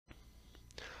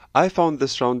I found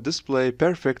this round display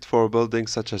perfect for building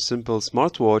such a simple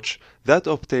smartwatch that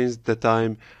obtains the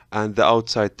time and the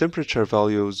outside temperature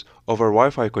values over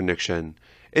Wi-Fi connection.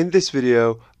 In this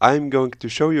video, I'm going to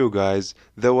show you guys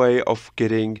the way of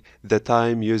getting the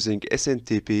time using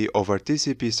SNTP over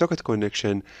TCP socket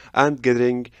connection and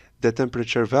getting the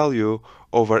temperature value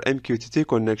over MQTT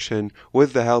connection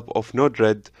with the help of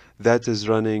Node-RED that is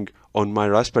running on my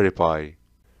Raspberry Pi.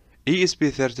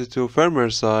 ESP32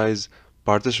 firmware size,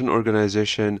 partition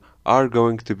organization are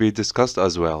going to be discussed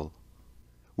as well.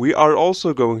 We are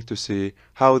also going to see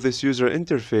how this user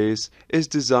interface is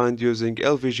designed using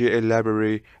LVGL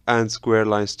library and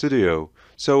Squareline Studio,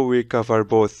 so we cover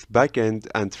both backend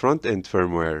and front-end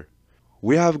firmware.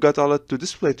 We have got a lot to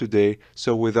display today,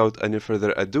 so without any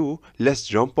further ado, let's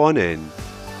jump on in.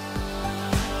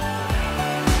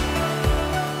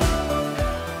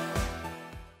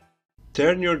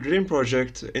 Turn your dream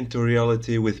project into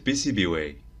reality with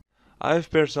PCBWay. I've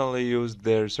personally used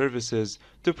their services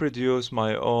to produce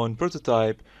my own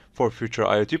prototype for future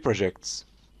IoT projects.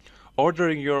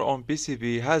 Ordering your own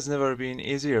PCB has never been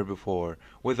easier before,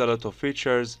 with a lot of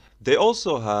features. They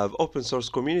also have open source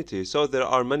community, so there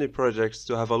are many projects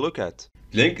to have a look at.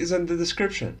 Link is in the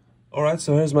description. Alright,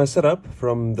 so here's my setup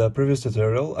from the previous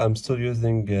tutorial. I'm still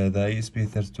using the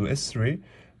ESP32S3.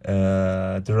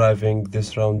 Deriving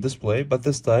this round display, but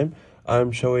this time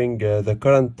I'm showing the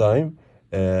current time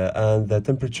and the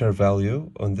temperature value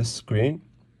on this screen,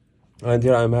 and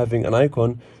here I'm having an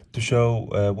icon to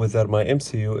show whether my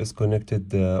MCU is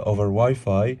connected over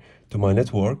Wi-Fi to my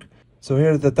network. So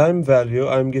here the time value,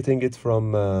 I'm getting it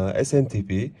from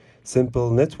SNTP,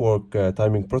 Simple Network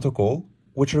Timing Protocol,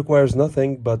 which requires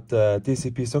nothing but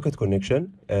TCP socket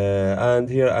connection, and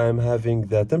here I'm having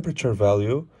the temperature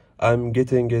value. I'm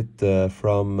getting it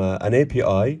from an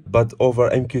API, but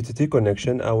over MQTT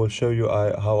connection. I will show you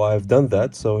how I've done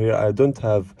that. So here I don't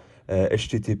have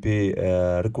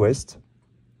HTTP request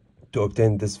to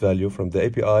obtain this value from the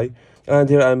API. And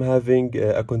here I'm having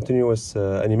a continuous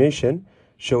animation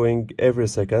showing every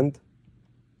second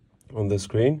on the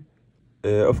screen.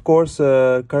 Of course,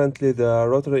 currently the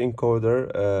rotary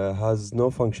encoder has no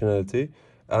functionality.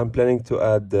 I'm planning to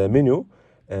add the menu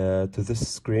to this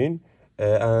screen.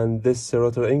 And this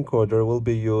rotary encoder will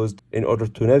be used in order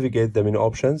to navigate the menu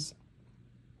options.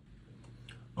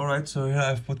 Alright, so here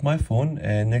I've put my phone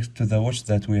next to the watch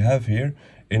that we have here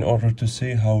in order to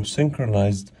see how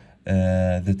synchronized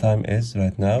the time is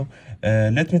right now.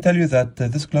 Let me tell you that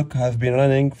this clock has been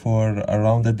running for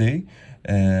around a day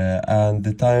and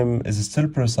the time is still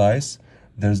precise.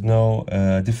 There's no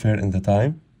differ in the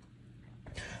time.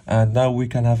 And now we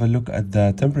can have a look at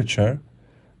the temperature.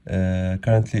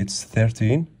 Currently it's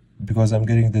 13 because I'm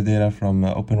getting the data from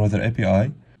Open Weather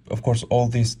API. Of course, all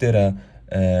this data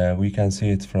we can see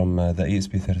it from the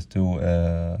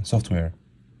ESP32 software.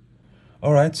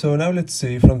 Alright, so now let's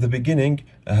see from the beginning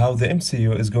how the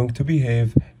MCU is going to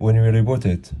behave when we reboot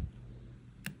it.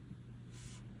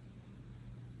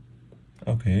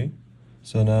 Okay,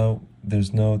 so now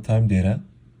there's no time data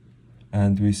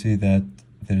and we see that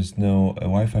there's no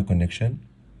Wi-Fi connection.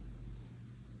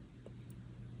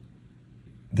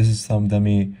 This is some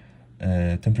dummy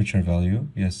temperature value.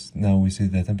 Yes, now we see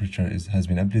the temperature has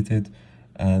been updated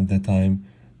and the time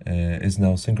is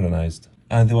now synchronized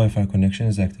and the Wi-Fi connection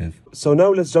is active. So now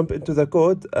let's jump into the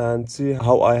code and see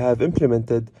how I have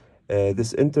implemented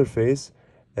this interface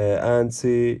and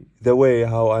see the way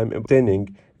how I'm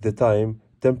obtaining the time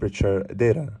temperature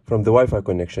data from the Wi-Fi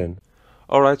connection.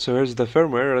 Alright, so here's the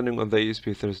firmware running on the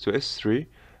ESP32S3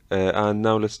 and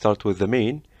now let's start with the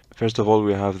main. First of all,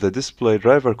 we have the display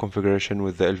driver configuration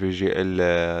with the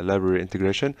LVGL library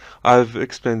integration. I've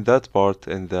explained that part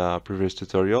in the previous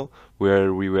tutorial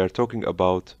where we were talking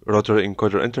about rotary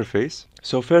encoder interface.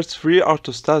 So first, free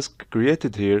RTOS task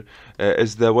created here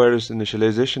is the wireless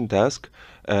initialization task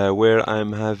where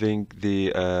I'm having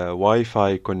the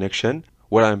Wi-Fi connection,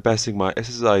 where I'm passing my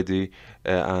SSID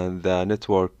and the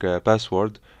network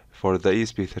password for the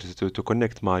ESP32 to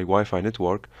connect my Wi-Fi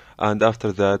network, and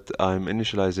after that I'm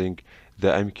initializing the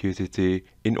MQTT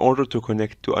in order to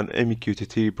connect to an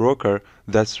MQTT broker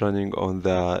that's running on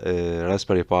the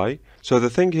Raspberry Pi. So the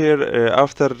thing here,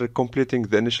 after completing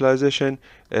the initialization,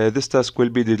 this task will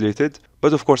be deleted,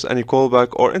 but of course any callback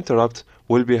or interrupt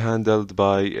will be handled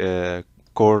by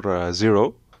core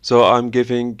 0. So I'm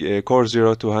giving core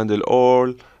 0 to handle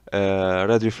all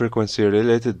radio frequency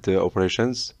related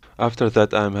operations. After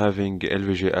that, I'm having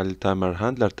LVGL timer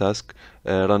handler task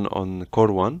run on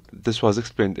core 1. This was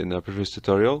explained in a previous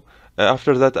tutorial.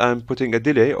 After that, I'm putting a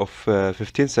delay of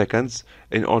 15 seconds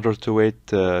in order to wait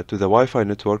to the Wi-Fi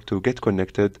network to get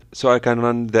connected, so I can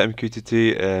run the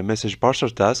MQTT message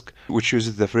parser task, which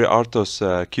uses the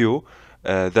FreeRTOS queue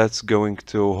that's going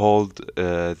to hold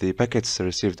the packets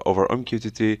received over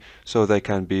MQTT so they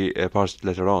can be parsed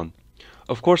later on.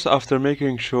 Of course, after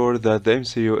making sure that the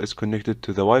MCU is connected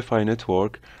to the Wi-Fi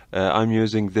network, I'm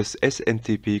using this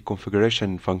SNTP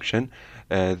configuration function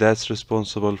that's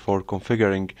responsible for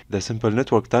configuring the simple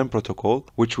network time protocol,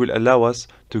 which will allow us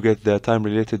to get the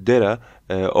time-related data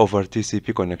over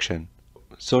TCP connection.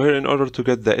 So here, in order to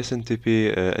get the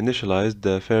SNTP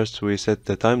initialized, first we set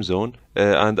the time zone,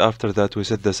 and after that we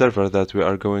set the server that we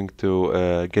are going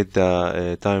to get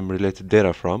the time-related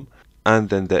data from, and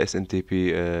then the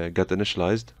SNTP got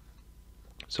initialized.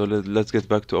 So let's get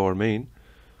back to our main.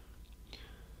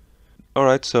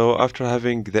 Alright, so after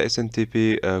having the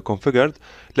SNTP configured,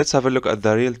 let's have a look at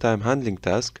the real-time handling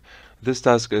task. This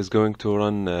task is going to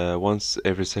run once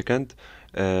every second.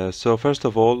 So first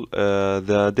of all,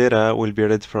 the data will be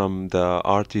read from the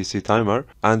RTC timer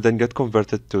and then get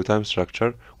converted to time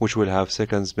structure, which will have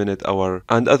seconds, minute, hour,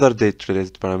 and other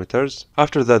date-related parameters.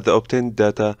 After that, the obtained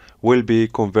data will be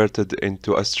converted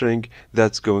into a string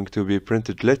that's going to be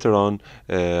printed later on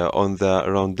the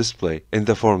round display in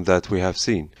the form that we have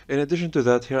seen. In addition to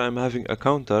that, here I'm having a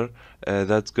counter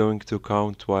that's going to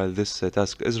count while this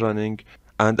task is running.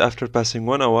 And after passing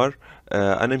 1 hour,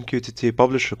 an MQTT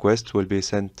publish request will be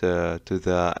sent to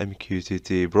the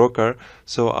MQTT broker,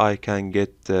 so I can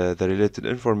get the related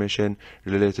information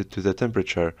related to the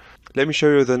temperature. Let me show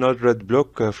you the Node-RED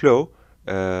block flow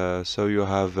so you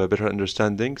have a better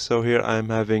understanding. So here I'm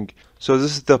having, so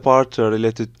this is the part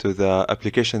related to the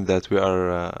application that we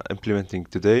are implementing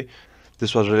today.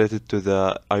 This was related to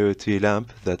the IoT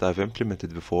lamp that I've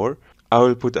implemented before. I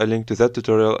will put a link to that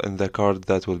tutorial in the card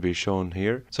that will be shown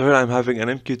here. So here I'm having an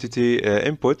MQTT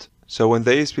input. So when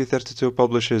the ESP32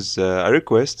 publishes a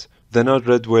request, the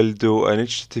Node-RED will do an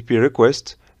HTTP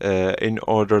request in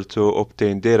order to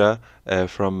obtain data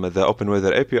from the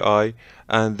OpenWeather API,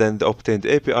 and then the obtained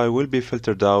API will be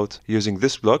filtered out using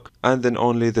this block, and then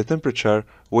only the temperature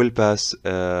will pass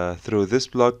through this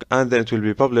block, and then it will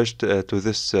be published to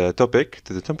this topic,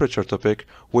 to the temperature topic,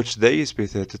 which the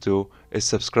ESP32 is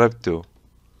subscribed to.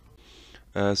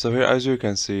 So here, as you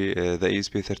can see, the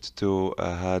ESP32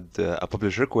 had a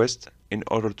publish request in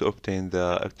order to obtain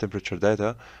the temperature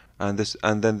data, and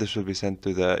then this will be sent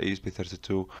to the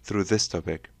ESP32 through this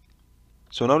topic.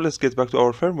 So now let's get back to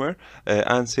our firmware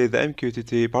and say the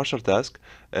MQTT parser task,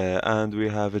 and we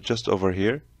have it just over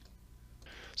here.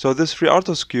 So this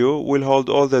FreeRTOS queue will hold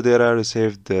all the data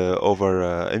received over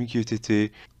MQTT.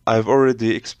 I've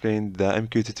already explained the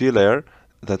MQTT layer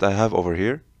that I have over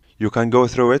here. You can go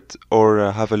through it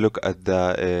or have a look at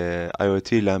the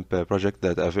IoT lamp project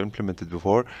that I've implemented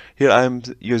before. Here I'm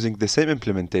using the same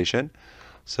implementation.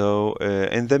 So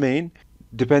in the main,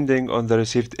 depending on the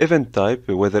received event type,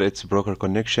 whether it's broker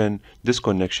connection,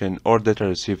 disconnection, or data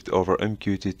received over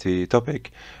MQTT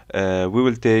topic, we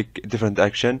will take different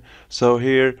action. So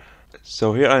here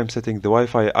I'm setting the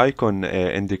Wi-Fi icon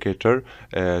indicator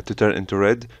to turn into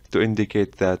red to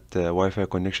indicate that Wi-Fi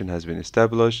connection has been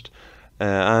established,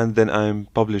 and then I'm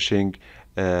publishing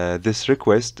this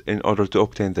request in order to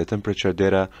obtain the temperature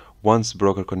data once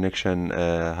broker connection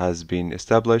has been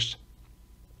established.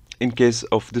 In case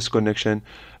of disconnection,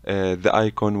 the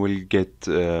icon will get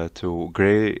to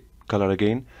gray color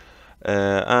again,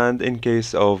 and in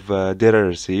case of data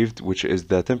received, which is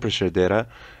the temperature data,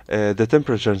 the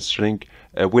temperature string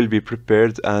will be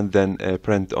prepared and then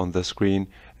print on the screen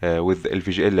with the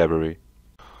LVGL library.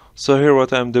 So here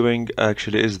what I'm doing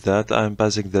actually is that I'm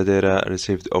passing the data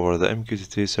received over the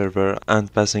MQTT server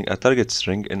and passing a target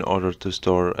string in order to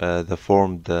store the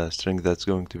formed string that's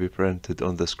going to be printed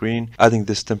on the screen, adding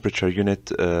this temperature unit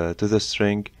to the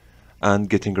string and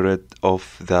getting rid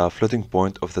of the floating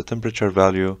point of the temperature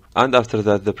value, and after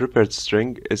that the prepared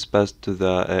string is passed to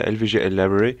the LVGL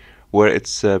library where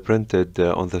it's printed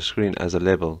on the screen as a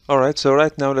label. Alright, so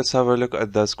right now let's have a look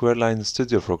at the Squareline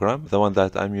Studio program, the one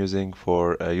that I'm using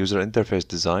for user interface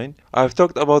design. I've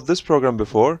talked about this program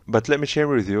before, but let me share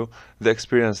with you the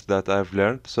experience that I've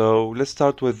learned. So let's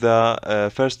start with the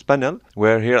first panel,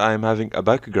 where here I'm having a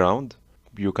background.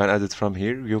 You can add it from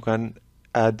here. You can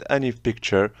add any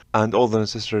picture and all the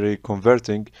necessary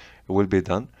converting will be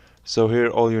done. So here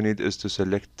all you need is to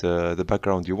select the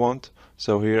background you want.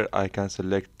 So here I can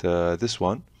select this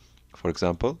one, for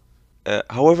example,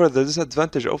 However, the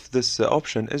disadvantage of this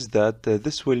option is that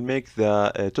this will make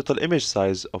the total image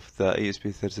size of the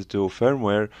ESP32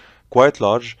 firmware quite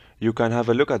large. You can have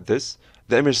a look at this.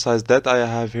 The image size that I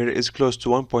have here is close to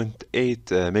 1.8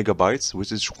 megabytes,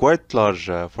 which is quite large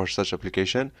for such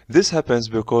application. This happens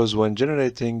because when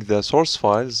generating the source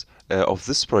files of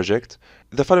this project,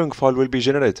 the following file will be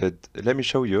generated. Let me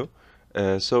show you.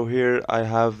 So here I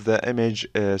have the image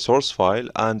source file,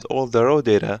 and all the raw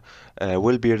data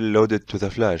will be loaded to the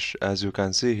flash. As you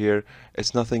can see here,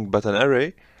 it's nothing but an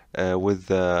array with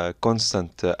the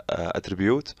constant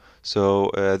attribute.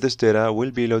 So this data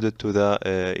will be loaded to the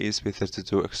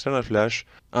ESP32 external flash,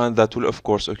 and that will of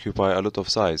course occupy a lot of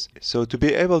size. So to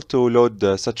be able to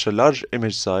load such a large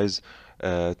image size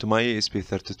to my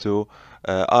ESP32,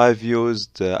 I've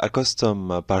used a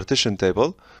custom partition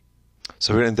table.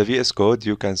 So here in the VS Code,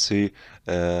 you can see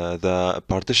the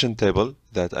partition table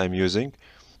that I'm using.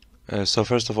 So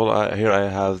first of all, here I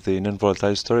have the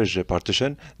non-volatile storage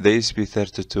partition. The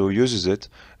ESP32 uses it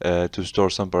to store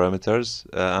some parameters.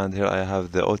 And here I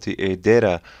have the OTA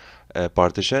data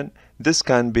partition. This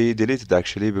can be deleted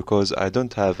actually because I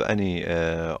don't have any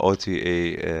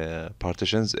OTA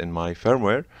partitions in my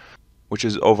firmware, which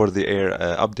is over-the-air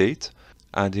update.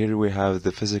 And here we have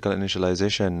the physical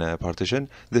initialization partition.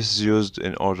 This is used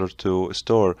in order to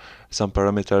store some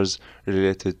parameters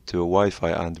related to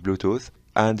Wi-Fi and Bluetooth.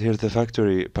 And here's the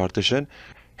factory partition.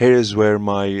 Here is where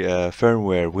my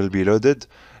firmware will be loaded.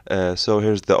 So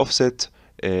here's the offset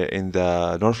in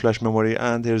the NOR flash memory,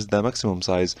 and here's the maximum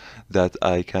size that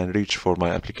I can reach for my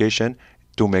application,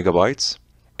 2 megabytes.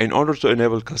 In order to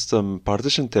enable custom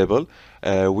partition table,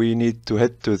 we need to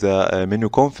head to the menu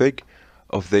config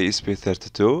of the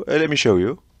ESP32. Let me show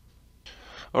you.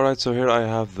 Alright, so here I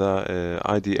have the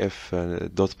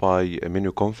idf.py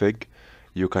menu config.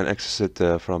 You can access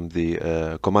it from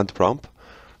the command prompt.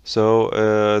 So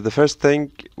the first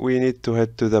thing, we need to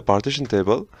head to the partition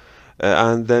table,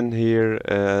 and then here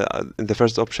in the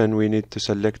first option we need to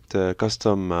select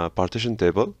custom partition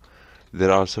table.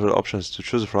 There are several options to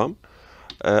choose from.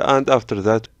 And after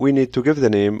that, we need to give the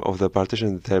name of the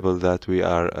partition table that we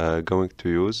are going to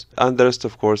use. And the rest,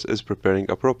 of course, is preparing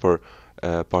a proper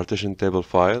partition table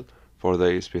file for the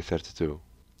ESP32.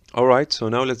 Alright, so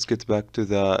now let's get back to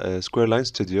the Squareline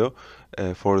Studio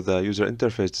for the user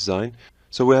interface design.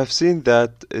 So we have seen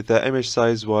that the image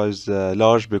size was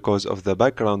large because of the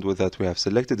background that we have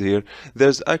selected here.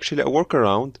 There's actually a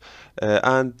workaround,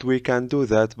 and we can do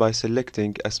that by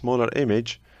selecting a smaller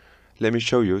image. Let me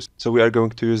show you. So we are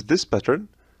going to use this pattern,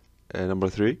 number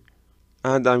 3,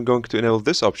 and I'm going to enable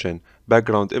this option,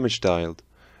 background image tiled.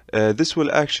 This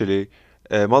will actually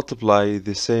multiply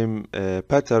the same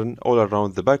pattern all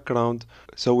around the background.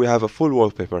 So we have a full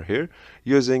wallpaper here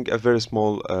using a very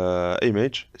small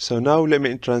image. So now let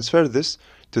me transfer this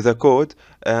to the code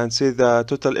and see the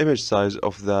total image size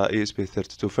of the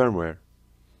ESP32 firmware.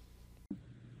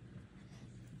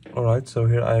 Alright, so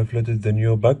here I have loaded the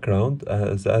new background.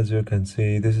 As you can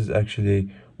see, this is actually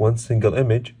one single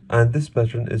image, and this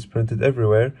pattern is printed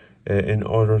everywhere in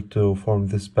order to form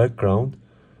this background.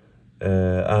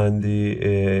 And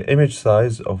the image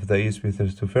size of the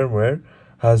ESP32 firmware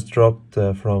has dropped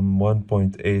from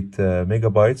 1.8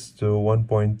 megabytes to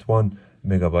 1.1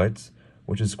 megabytes,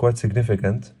 which is quite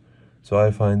significant. So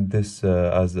I find this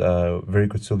as a very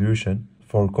good solution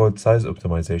for code size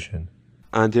optimization.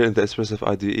 And here in the Espresso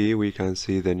IDE, we can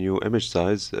see the new image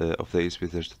size of the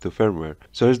ESP32 firmware.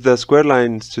 So here's the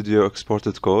Squareline Studio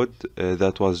exported code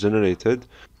that was generated.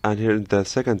 And here in the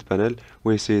second panel,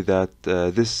 we see that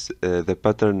the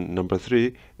pattern number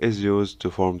 3 is used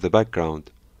to form the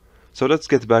background. So let's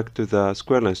get back to the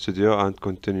Squareline Studio and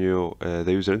continue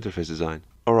the user interface design.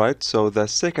 Alright, so the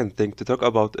second thing to talk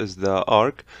about is the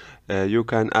arc. You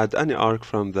can add any arc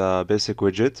from the basic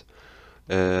widget.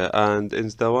 And in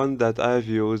the one that I've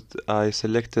used, I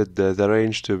selected the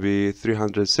range to be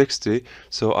 360,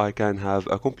 so I can have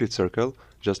a complete circle,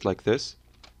 just like this.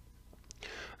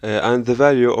 And the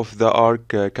value of the arc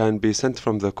can be sent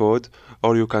from the code,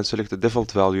 or you can select a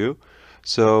default value.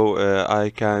 So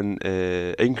I can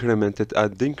increment it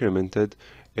and decrement it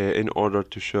in order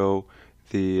to show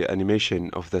the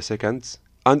animation of the seconds.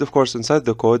 And of course, inside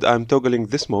the code, I'm toggling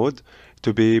this mode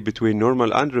to be between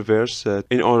normal and reverse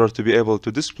in order to be able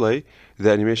to display the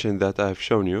animation that I've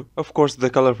shown you. Of course, the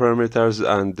color parameters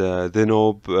and the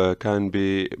knob can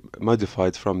be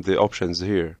modified from the options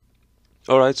here.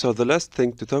 Alright, so the last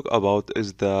thing to talk about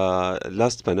is the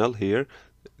last panel here.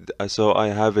 So I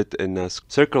have it in a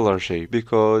circular shape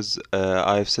because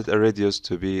I've set a radius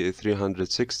to be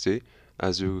 360,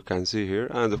 as you can see here,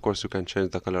 and of course you can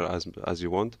change the color as you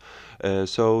want.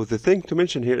 So the thing to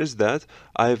mention here is that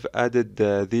I've added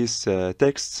these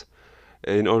texts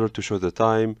in order to show the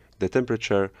time, the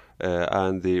temperature,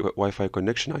 and the Wi-Fi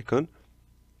connection icon.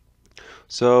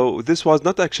 So this was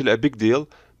not actually a big deal,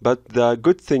 but the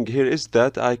good thing here is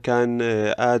that I can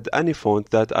add any font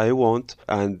that I want,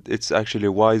 and it's actually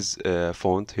Wise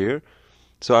font here.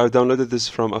 So I've downloaded this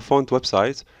from a font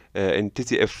website in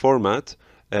TTF format,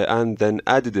 and then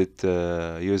added it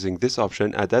using this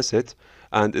option, add asset.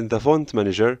 And in the font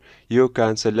manager, you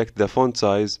can select the font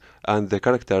size and the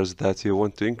characters that you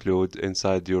want to include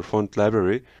inside your font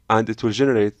library, and it will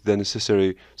generate the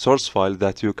necessary source file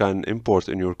that you can import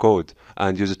in your code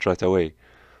and use it right away.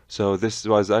 So this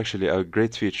was actually a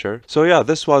great feature. So yeah,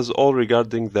 this was all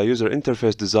regarding the user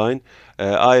interface design.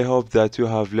 I hope that you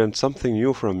have learned something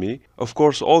new from me. Of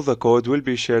course, all the code will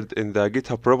be shared in the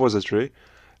GitHub Repository.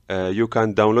 You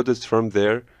can download it from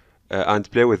there and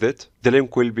play with it. The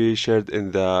link will be shared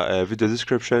in the video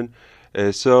description.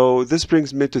 So this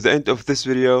brings me to the end of this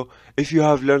video. If you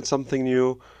have learned something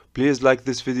new, please like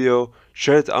this video,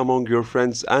 share it among your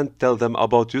friends, and tell them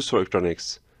about useful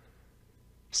electronics.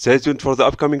 Stay tuned for the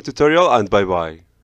upcoming tutorial, and bye bye.